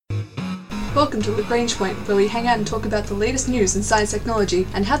Welcome to Lagrange Point, where we hang out and talk about the latest news in science technology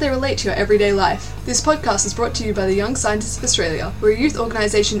and how they relate to your everyday life. This podcast is brought to you by the Young Scientists of Australia. We're a youth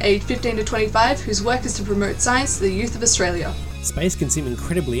organisation aged 15 to 25 whose work is to promote science to the youth of Australia. Space can seem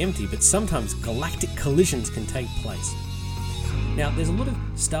incredibly empty, but sometimes galactic collisions can take place. Now, there's a lot of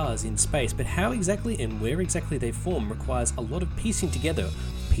stars in space, but how exactly and where exactly they form requires a lot of piecing together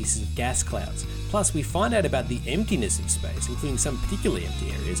pieces of gas clouds. Plus, we find out about the emptiness of space, including some particularly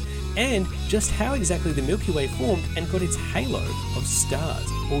empty areas, and just how exactly the Milky Way formed and got its halo of stars.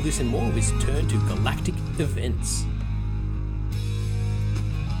 All this and more is turned to galactic events.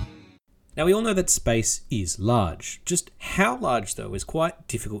 Now, we all know that space is large. Just how large, though, is quite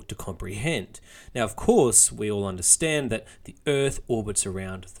difficult to comprehend. Now, of course, we all understand that the Earth orbits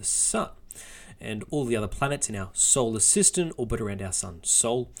around the Sun, and all the other planets in our solar system orbit around our Sun's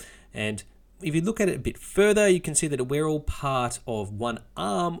Sol. And if you look at it a bit further, you can see that we're all part of one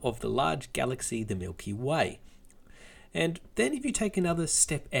arm of the large galaxy, the Milky Way. And then if you take another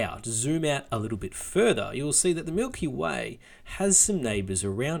step out, zoom out a little bit further, you'll see that the Milky Way has some neighbours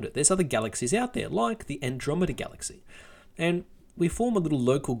around it. There's other galaxies out there, like the Andromeda Galaxy. And we form a little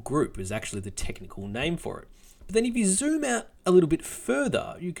local group, is actually the technical name for it. But then if you zoom out a little bit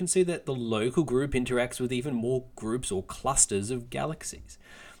further, you can see that the local group interacts with even more groups or clusters of galaxies,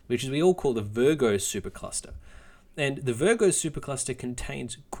 which we all call the Virgo supercluster. And the Virgo supercluster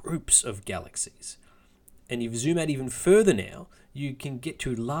contains groups of galaxies. And if you zoom out even further now, you can get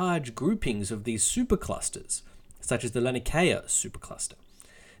to large groupings of these superclusters, such as the Laniakea supercluster.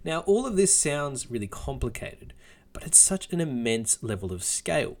 Now, all of this sounds really complicated, but it's such an immense level of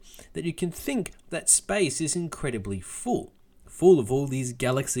scale that you can think that space is incredibly full of all these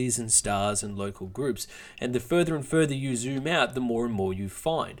galaxies and stars and local groups. And the further and further you zoom out, the more and more you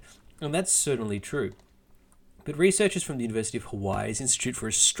find. And that's certainly true. But researchers from the University of Hawaii's Institute for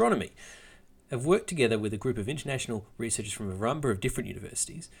Astronomy have worked together with a group of international researchers from a number of different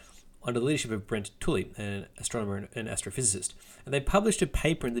universities under the leadership of Brent Tully, an astronomer and astrophysicist. And they published a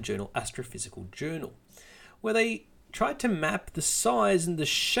paper in the journal Astrophysical Journal, where they tried to map the size and the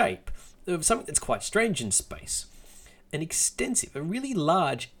shape of something that's quite strange in space. An extensive, a really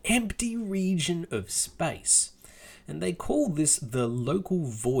large, empty region of space. And they call this the local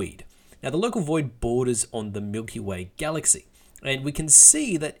void. Now, the local void borders on the Milky Way galaxy, and we can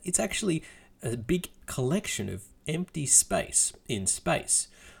see that it's actually a big collection of empty space in space.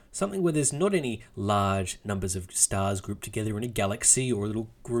 Something where there's not any large numbers of stars grouped together in a galaxy or a little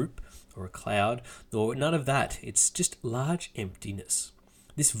group or a cloud, or none of that. It's just large emptiness.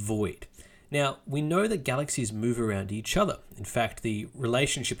 This void. Now, we know that galaxies move around each other. In fact, the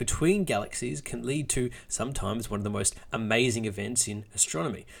relationship between galaxies can lead to sometimes one of the most amazing events in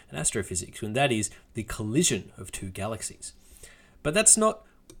astronomy and astrophysics, and that is the collision of two galaxies. But that's not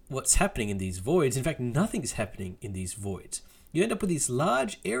what's happening in these voids. In fact, nothing's happening in these voids. You end up with these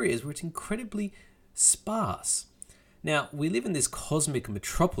large areas where it's incredibly sparse. Now, we live in this cosmic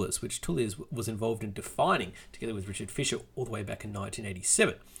metropolis, which Tully was involved in defining together with Richard Fisher all the way back in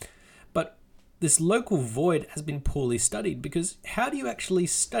 1987. But this local void has been poorly studied because how do you actually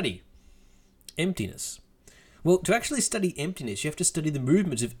study emptiness? Well, to actually study emptiness, you have to study the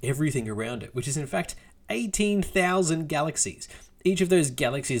movements of everything around it, which is in fact 18,000 galaxies. Each of those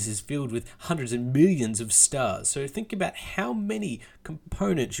galaxies is filled with hundreds and millions of stars. So think about how many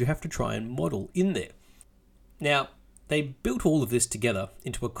components you have to try and model in there. Now, they built all of this together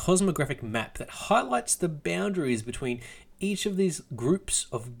into a cosmographic map that highlights the boundaries between each of these groups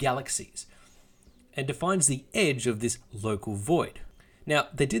of galaxies and defines the edge of this local void. Now,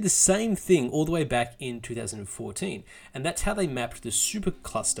 they did the same thing all the way back in 2014, and that's how they mapped the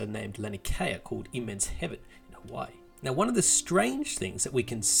supercluster named Laniakea called Immense Heaven in Hawaii. Now, one of the strange things that we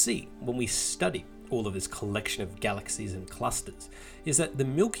can see when we study all of this collection of galaxies and clusters is that the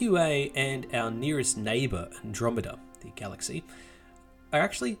Milky Way and our nearest neighbour, Andromeda, the galaxy, are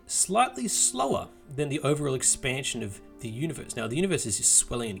actually slightly slower than the overall expansion of the universe. Now, the universe is just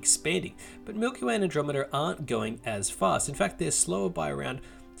swelling and expanding, but Milky Way and Andromeda aren't going as fast. In fact, they're slower by around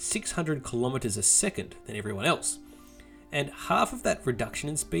 600 kilometers a second than everyone else. And half of that reduction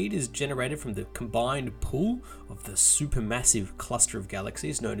in speed is generated from the combined pull of the supermassive cluster of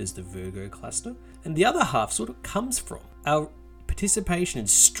galaxies known as the Virgo cluster. And the other half sort of comes from our participation in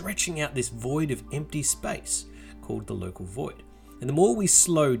stretching out this void of empty space called the local void. And the more we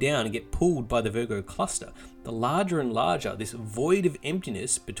slow down and get pulled by the Virgo cluster, the larger and larger this void of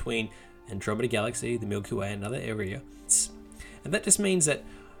emptiness between Andromeda Galaxy, the Milky Way, and another area. And that just means that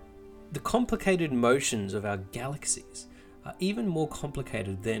the complicated motions of our galaxies are even more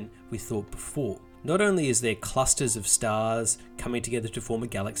complicated than we thought before. Not only is there clusters of stars coming together to form a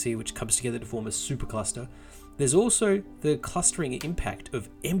galaxy, which comes together to form a supercluster, there's also the clustering impact of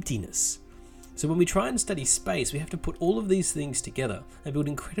emptiness. So when we try and study space, we have to put all of these things together and build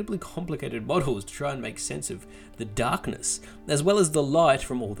incredibly complicated models to try and make sense of the darkness, as well as the light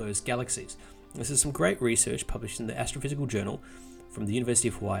from all those galaxies. This is some great research published in the Astrophysical Journal from the University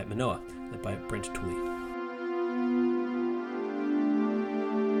of Hawaii at Manoa, led by Brent Tooley.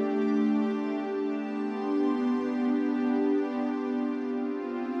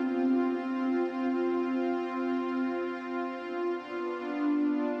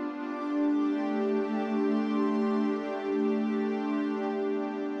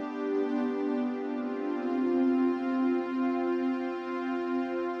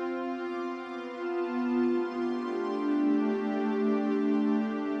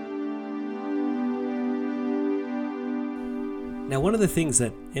 Now, one of the things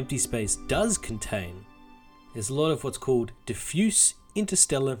that empty space does contain is a lot of what's called diffuse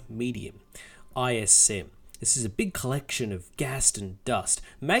interstellar medium, ISM. This is a big collection of gas and dust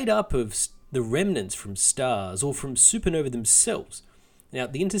made up of the remnants from stars or from supernovae themselves. Now,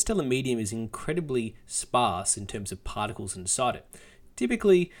 the interstellar medium is incredibly sparse in terms of particles inside it.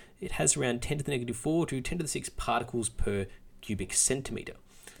 Typically, it has around 10 to the negative 4 to 10 to the 6 particles per cubic centimetre.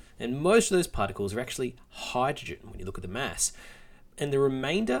 And most of those particles are actually hydrogen when you look at the mass. And the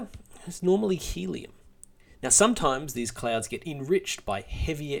remainder is normally helium. Now, sometimes these clouds get enriched by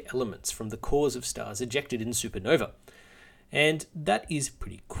heavier elements from the cores of stars ejected in supernova. And that is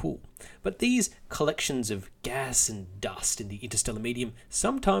pretty cool. But these collections of gas and dust in the interstellar medium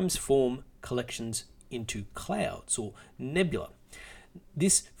sometimes form collections into clouds or nebula.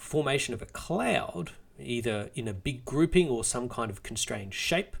 This formation of a cloud, either in a big grouping or some kind of constrained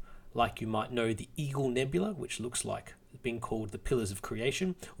shape, like you might know the Eagle Nebula, which looks like being called the Pillars of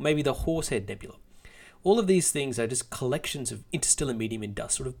Creation, or maybe the Horsehead Nebula. All of these things are just collections of interstellar medium and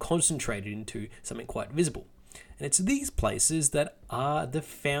dust sort of concentrated into something quite visible. And it's these places that are the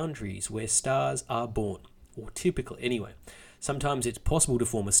foundries where stars are born, or typically anyway. Sometimes it's possible to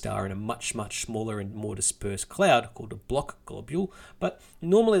form a star in a much, much smaller and more dispersed cloud called a block globule, but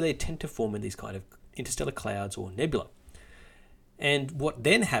normally they tend to form in these kind of interstellar clouds or nebula. And what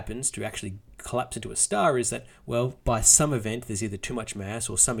then happens to actually collapse into a star is that, well, by some event, there's either too much mass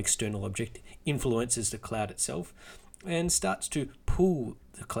or some external object influences the cloud itself and starts to pull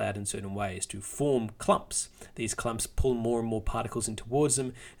the cloud in certain ways to form clumps. These clumps pull more and more particles in towards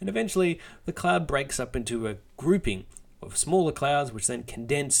them, and eventually the cloud breaks up into a grouping of smaller clouds which then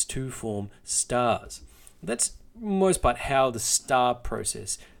condense to form stars. That's most part how the star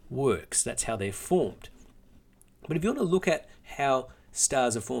process works. That's how they're formed. But if you want to look at how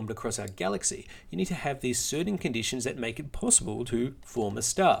stars are formed across our galaxy, you need to have these certain conditions that make it possible to form a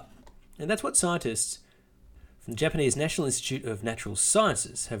star. And that's what scientists from the Japanese National Institute of Natural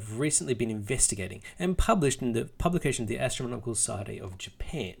Sciences have recently been investigating and published in the publication of the Astronomical Society of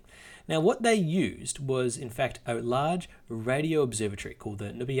Japan. Now, what they used was, in fact, a large radio observatory called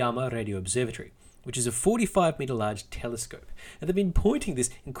the Nobayama Radio Observatory, which is a 45-meter large telescope. And they've been pointing this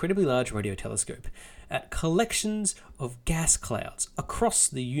incredibly large radio telescope at collections of gas clouds across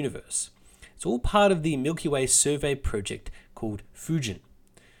the universe. It's all part of the Milky Way survey project called FUJIN,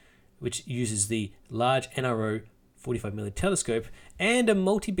 which uses the large NRO 45mm telescope and a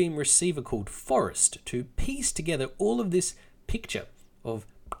multi-beam receiver called FOREST to piece together all of this picture of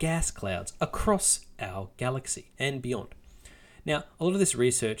gas clouds across our galaxy and beyond. Now, a lot of this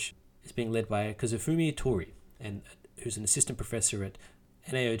research is being led by Kazufumi Tori, who's an assistant professor at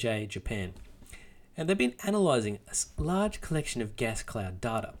NAOJ Japan. And they've been analysing a large collection of gas cloud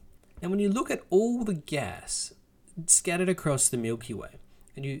data. And when you look at all the gas scattered across the Milky Way,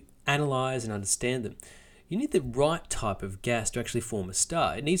 and you analyse and understand them, you need the right type of gas to actually form a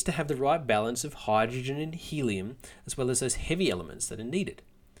star. It needs to have the right balance of hydrogen and helium, as well as those heavy elements that are needed.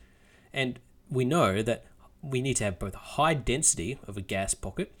 And we know that we need to have both a high density of a gas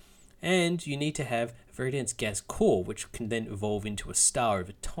pocket, and you need to have a very dense gas core, which can then evolve into a star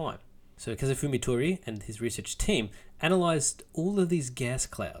over time. So Kazufumi Tori and his research team analysed all of these gas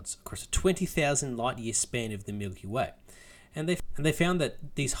clouds across a 20,000 light-year span of the Milky Way. And they found that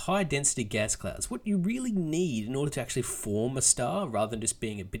these high-density gas clouds, what you really need in order to actually form a star, rather than just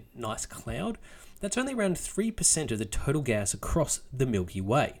being a bit nice cloud, that's only around 3% of the total gas across the Milky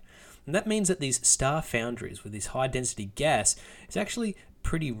Way. And that means that these star foundries with this high-density gas is actually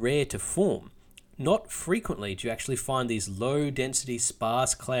pretty rare to form. Not frequently do you actually find these low-density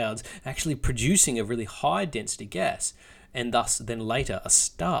sparse clouds actually producing a really high-density gas, and thus then later a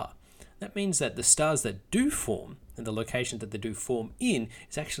star. That means that the stars that do form and the location that they do form in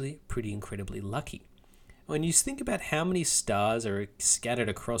is actually pretty incredibly lucky. When you think about how many stars are scattered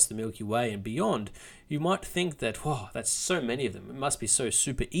across the Milky Way and beyond, you might think that, wow, that's so many of them. It must be so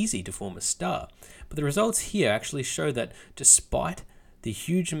super easy to form a star. But the results here actually show that despite the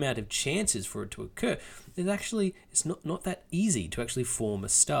huge amount of chances for it to occur, it's not that easy to actually form a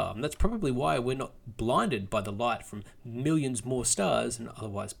star. And that's probably why we're not blinded by the light from millions more stars than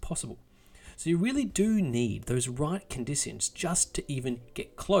otherwise possible. So you really do need those right conditions just to even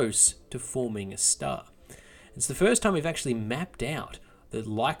get close to forming a star. It's the first time we've actually mapped out the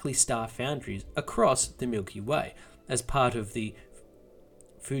likely star foundries across the Milky Way as part of the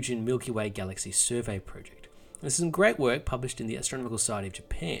Fujin Milky Way Galaxy Survey Project. This is some great work published in the Astronomical Society of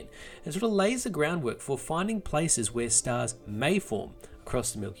Japan, and sort of lays the groundwork for finding places where stars may form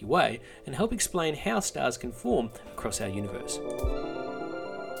across the Milky Way and help explain how stars can form across our universe.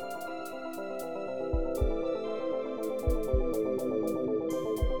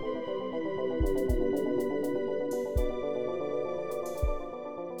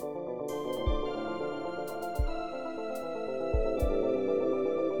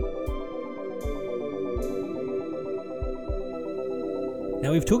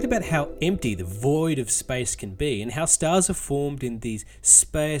 Now, we've talked about how empty the void of space can be and how stars are formed in these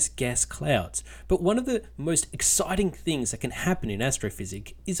sparse gas clouds. But one of the most exciting things that can happen in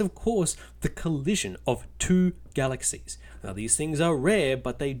astrophysics is, of course, the collision of two galaxies. Now, these things are rare,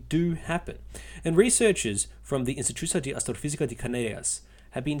 but they do happen. And researchers from the Instituto de Astrofísica de Canarias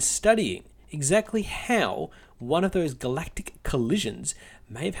have been studying exactly how one of those galactic collisions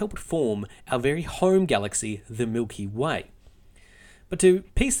may have helped form our very home galaxy, the Milky Way. But to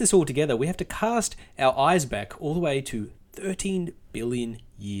piece this all together, we have to cast our eyes back all the way to 13 billion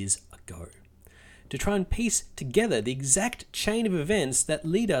years ago to try and piece together the exact chain of events that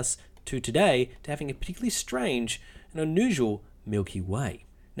lead us to today to having a particularly strange and unusual Milky Way.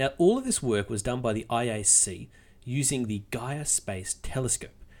 Now, all of this work was done by the IAC using the Gaia Space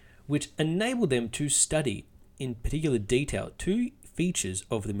Telescope, which enabled them to study in particular detail two features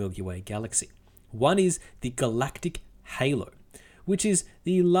of the Milky Way galaxy. One is the galactic halo, which is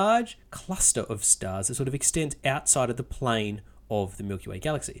the large cluster of stars that sort of extends outside of the plane of the Milky Way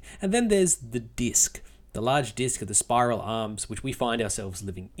galaxy. And then there's the disk, the large disk of the spiral arms which we find ourselves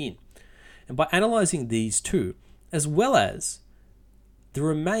living in. And by analysing these two, as well as the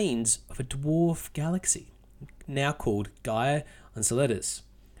remains of a dwarf galaxy, now called Gaia Enceladus,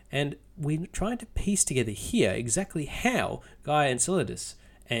 and we're trying to piece together here exactly how Gaia Enceladus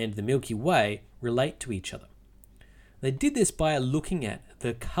and the Milky Way relate to each other. They did this by looking at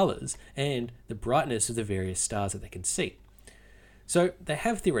the colours and the brightness of the various stars that they can see. So they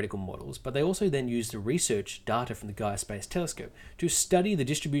have theoretical models, but they also then use the research data from the Gaia Space Telescope to study the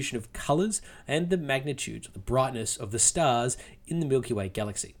distribution of colours and the magnitudes, or the brightness of the stars in the Milky Way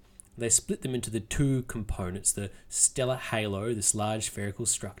galaxy. They split them into the two components, the stellar halo, this large spherical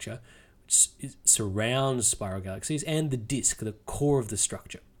structure which surrounds spiral galaxies, and the disk, the core of the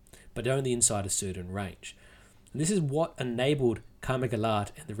structure, but only inside a certain range. And this is what enabled Karma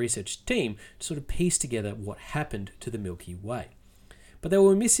Galat and the research team to sort of piece together what happened to the Milky Way. But they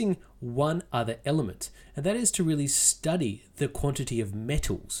were missing one other element, and that is to really study the quantity of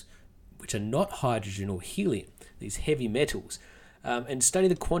metals, which are not hydrogen or helium, these heavy metals, and study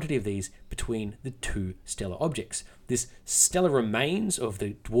the quantity of these between the two stellar objects. This stellar remains of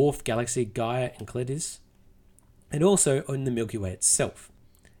the dwarf galaxy Gaia Enceladus, and also on the Milky Way itself.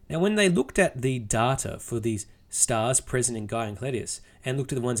 Now, when they looked at the data for these stars present in Gaia Enceladus and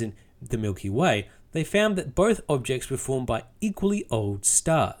looked at the ones in the Milky Way, they found that both objects were formed by equally old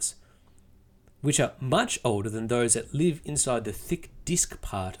stars, which are much older than those that live inside the thick disk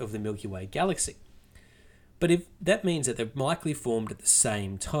part of the Milky Way galaxy. But if that means that they're likely formed at the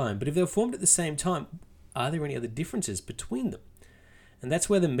same time. But if they're formed at the same time, are there any other differences between them? And that's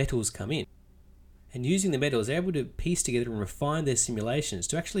where the metals come in. And using the metals, they're able to piece together and refine their simulations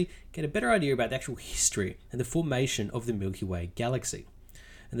to actually get a better idea about the actual history and the formation of the Milky Way galaxy.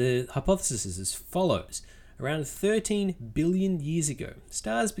 And the hypothesis is as follows. Around 13 billion years ago,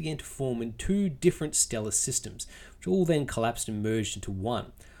 stars began to form in two different stellar systems, which all then collapsed and merged into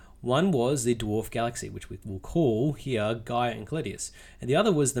one. One was the dwarf galaxy, which we will call here Gaia Enceladus, and the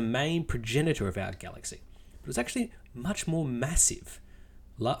other was the main progenitor of our galaxy. But it was actually much more massive,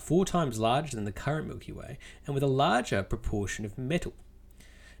 4 times larger than the current Milky Way, and with a larger proportion of metal.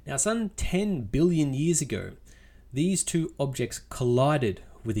 Now, some 10 billion years ago, these two objects collided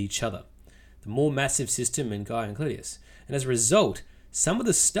with each other, the more massive system and Gaia Enceladus, and as a result, Some of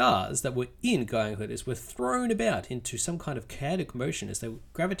the stars that were in Galaxies were thrown about into some kind of chaotic motion as their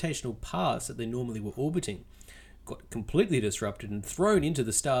gravitational paths that they normally were orbiting got completely disrupted and thrown into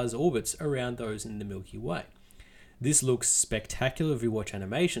the stars' orbits around those in the Milky Way. This looks spectacular if you watch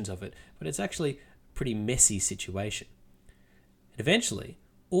animations of it, but it's actually a pretty messy situation. And eventually,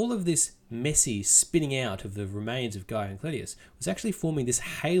 all of this messy spinning out of the remains of Gaia and Cleidius was actually forming this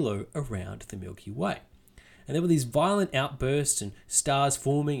halo around the Milky Way. And there were these violent outbursts and stars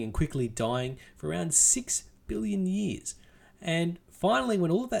forming and quickly dying for around 6 billion years. And finally,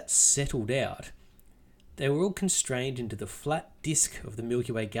 when all of that settled out, they were all constrained into the flat disk of the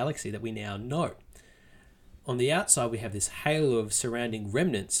Milky Way galaxy that we now know. On the outside, we have this halo of surrounding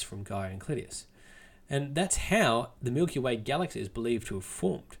remnants from Gaia and Cleidius. And that's how the Milky Way galaxy is believed to have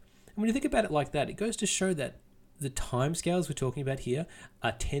formed. And when you think about it like that, it goes to show that the timescales we're talking about here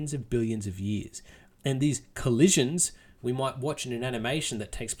are tens of billions of years. And these collisions we might watch in an animation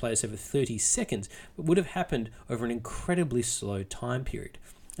that takes place over 30 seconds, but would have happened over an incredibly slow time period.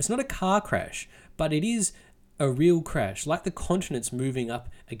 It's not a car crash, but it is a real crash, like the continents moving up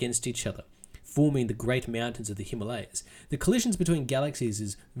against each other, forming the great mountains of the Himalayas. The collisions between galaxies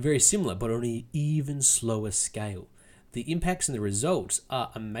is very similar, but on an even slower scale. The impacts and the results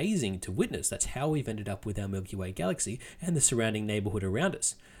are amazing to witness. That's how we've ended up with our Milky Way galaxy and the surrounding neighborhood around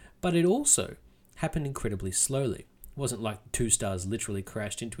us. But it also happened incredibly slowly. It wasn't like two stars literally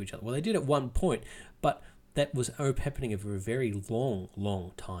crashed into each other. Well, they did at one point, but that was happening over a very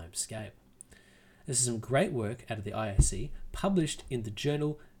long time scale. This is some great work out of the IAC, published in the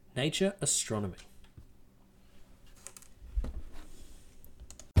journal Nature Astronomy.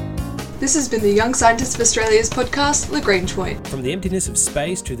 This has been the Young Scientists of Australia's podcast, Lagrange Point. From the emptiness of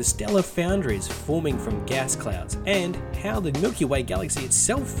space to the stellar foundries forming from gas clouds, and how the Milky Way galaxy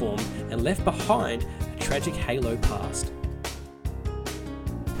itself formed and left behind a tragic halo past.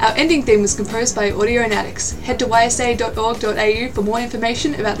 Our ending theme was composed by Audionautics. Head to ysa.org.au for more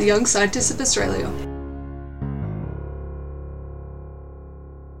information about the Young Scientists of Australia.